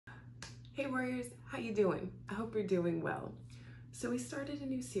Hey warriors, how you doing? I hope you're doing well. So we started a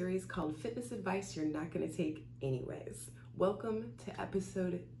new series called Fitness Advice You're Not Gonna Take Anyways. Welcome to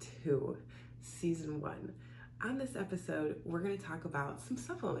episode 2, season 1. On this episode, we're gonna talk about some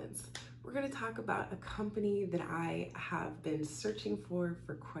supplements. We're gonna talk about a company that I have been searching for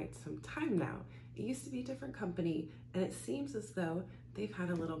quite some time now. It used to be a different company, and it seems as though they've had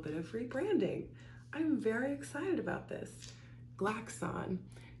a little bit of rebranding. I'm very excited about this. Glaxon.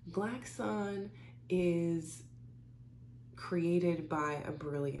 Glaxon is created by a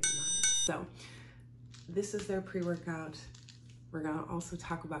brilliant mind. So this is their pre-workout. We're gonna also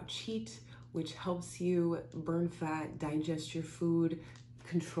talk about Cheat, which helps you burn fat, digest your food,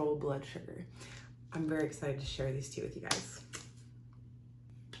 control blood sugar. I'm very excited to share these two with you guys.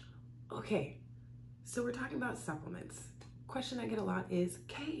 Okay, so we're talking about supplements. Question I get a lot is,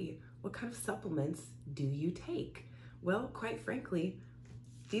 Kay, what kind of supplements do you take? Well, quite frankly,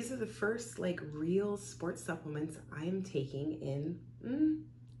 these are the first real sports supplements I am taking in,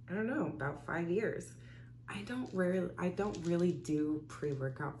 I don't know, about 5 years. I don't really do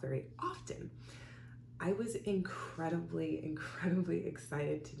pre-workout very often. I was incredibly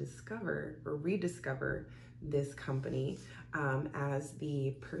excited to discover or rediscover this company as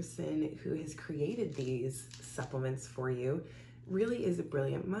the person who has created these supplements for you really is a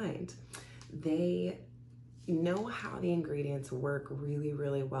brilliant mind. They know how the ingredients work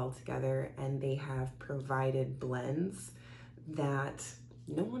really well together, and they have provided blends that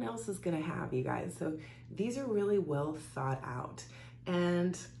no one else is gonna have, you guys. So these are really well thought out.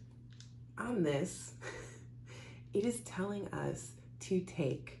 And on this, it is telling us to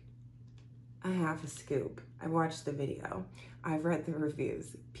take a half a scoop. I watched the video. I've read the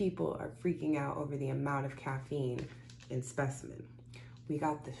reviews. People are freaking out over the amount of caffeine in Specimen. We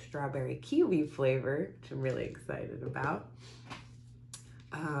got the strawberry kiwi flavor, which I'm really excited about.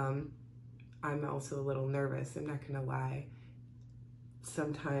 I'm also a little nervous, I'm not gonna lie.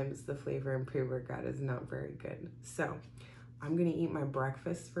 Sometimes the flavor in pre-workout is not very good. So I'm gonna eat my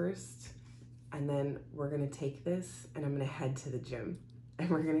breakfast first, and then we're gonna take this and I'm gonna head to the gym and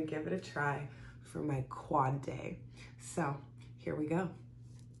we're gonna give it a try for my quad day. So here we go.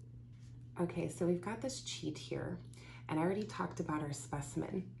 Okay, so we've got this Cheat here. And I already talked about our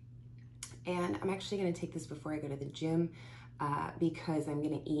Specimen. And I'm actually gonna take this before I go to the gym because I'm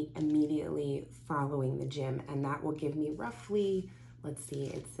gonna eat immediately following the gym, and that will give me roughly, let's see,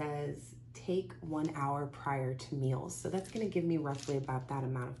 it says take 1 hour prior to meals. So that's gonna give me roughly about that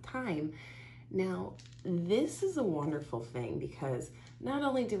amount of time. Now, this is a wonderful thing because not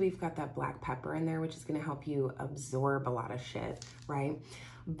only do we've got that black pepper in there, which is gonna help you absorb a lot of shit, right?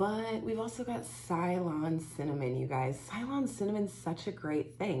 But we've also got Ceylon cinnamon, you guys. Ceylon cinnamon's such a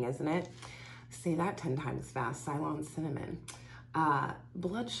great thing, isn't it? Say that 10 times fast, Ceylon cinnamon.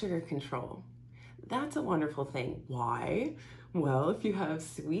 Blood sugar control. That's a wonderful thing. Why? Well, if you have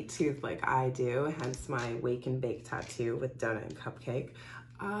sweet tooth like I do, hence my wake and bake tattoo with donut and cupcake,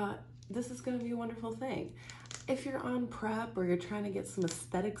 this is gonna be a wonderful thing. If you're on prep or you're trying to get some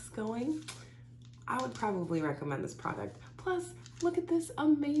aesthetics going, I would probably recommend this product. Plus, look at this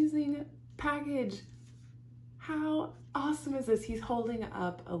amazing package. How awesome is this? He's holding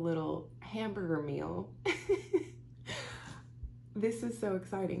up a little hamburger meal. This is so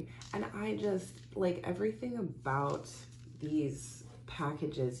exciting. And I just like everything about these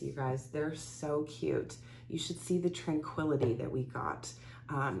packages, you guys. They're so cute. You should see the tranquility that we got.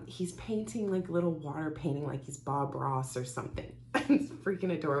 He's painting like little water painting like he's Bob Ross or something. It's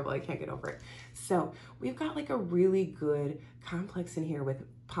freaking adorable. I can't get over it. So we've got like a really good complex in here with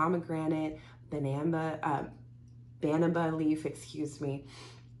pomegranate, banana leaf, excuse me,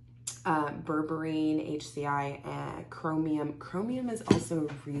 berberine, HCI, and chromium. Chromium is also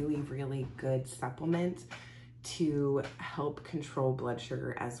a really good supplement to help control blood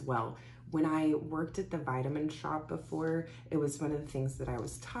sugar as well. When I worked at the vitamin shop before, it was one of the things that I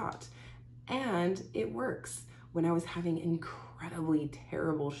was taught, and it works. When I was having incredibly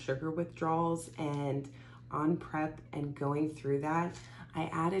terrible sugar withdrawals and on prep and going through that, I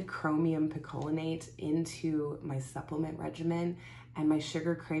added chromium picolinate into my supplement regimen, and my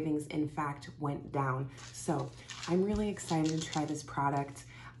sugar cravings, in fact, went down. So I'm really excited to try this product.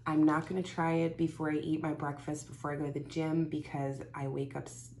 I'm not gonna try it before I eat my breakfast, before I go to the gym, because I wake up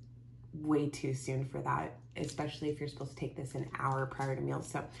way too soon for that, especially if you're supposed to take this an hour prior to meals.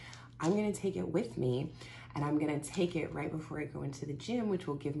 So I'm gonna take it with me, and I'm gonna take it right before I go into the gym, which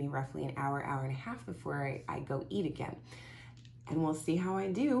will give me roughly an hour and a half before I go eat again. And we'll see how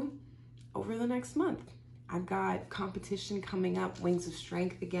I do over the next month. I've got competition coming up, Wings of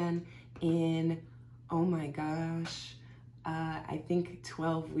Strength again in, oh my gosh, I think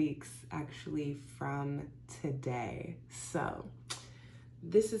 12 weeks actually from today. So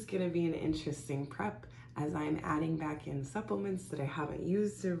this is gonna be an interesting prep as I'm adding back in supplements that I haven't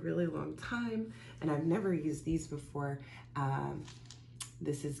used in a really long time, and I've never used these before.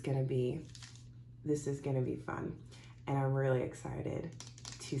 This is gonna be fun, and I'm really excited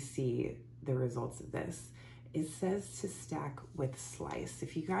to see the results of this. It says to stack with slice.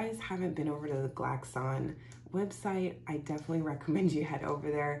 If you guys haven't been over to the Glaxon website, I definitely recommend you head over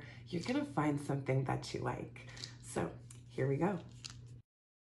there. You're gonna find something that you like. So here we go.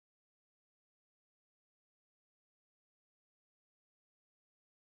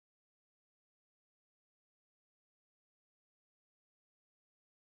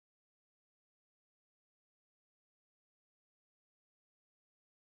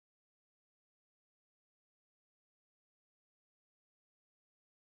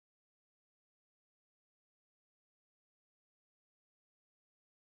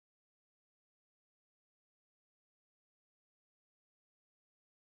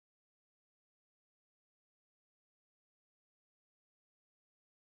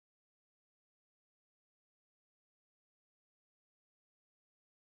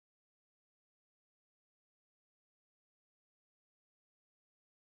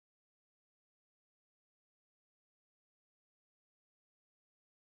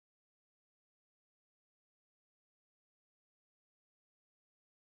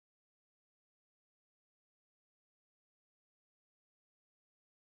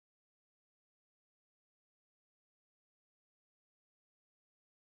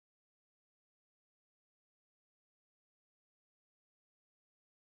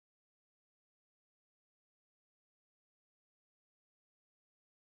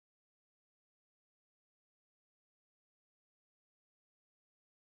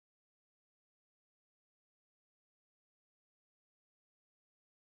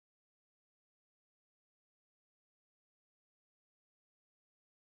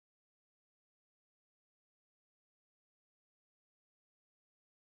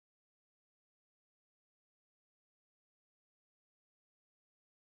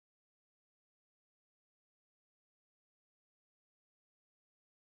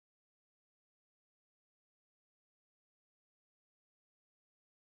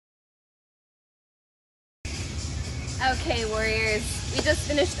 Okay, warriors, we just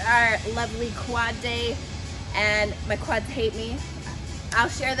finished our lovely quad day and my quads hate me. I'll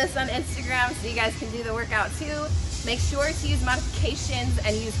share this on Instagram so you guys can do the workout too. Make sure to use modifications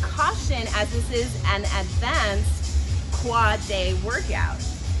and use caution as this is an advanced quad day workout.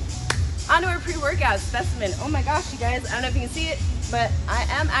 On to our pre-workout specimen. Oh my gosh, you guys, I don't know if you can see it, but I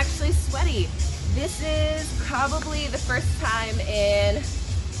am actually sweaty. This is probably the first time in,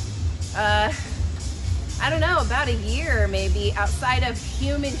 I don't know, about a year maybe, outside of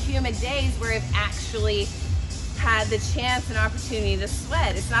humid days where I've actually had the chance and opportunity to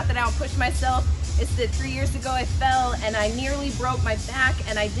sweat. It's not that I don't push myself, it's that 3 years ago I fell and I nearly broke my back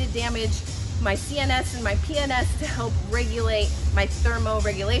and I did damage my CNS and my PNS to help regulate my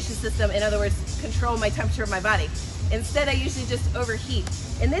thermoregulation system. In other words, control my temperature of my body. Instead, I usually just overheat.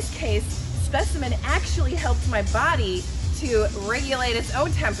 In this case, Specimen actually helped my body to regulate its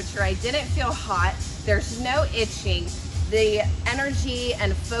own temperature. I didn't feel hot. There's no itching. The energy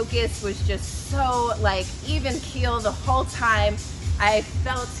and focus was just so like even keel the whole time. I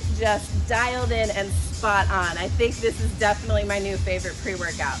felt just dialed in and spot on. I think this is definitely my new favorite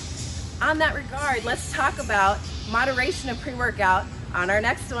pre-workout. On that regard, let's talk about moderation of pre-workout on our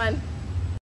next one.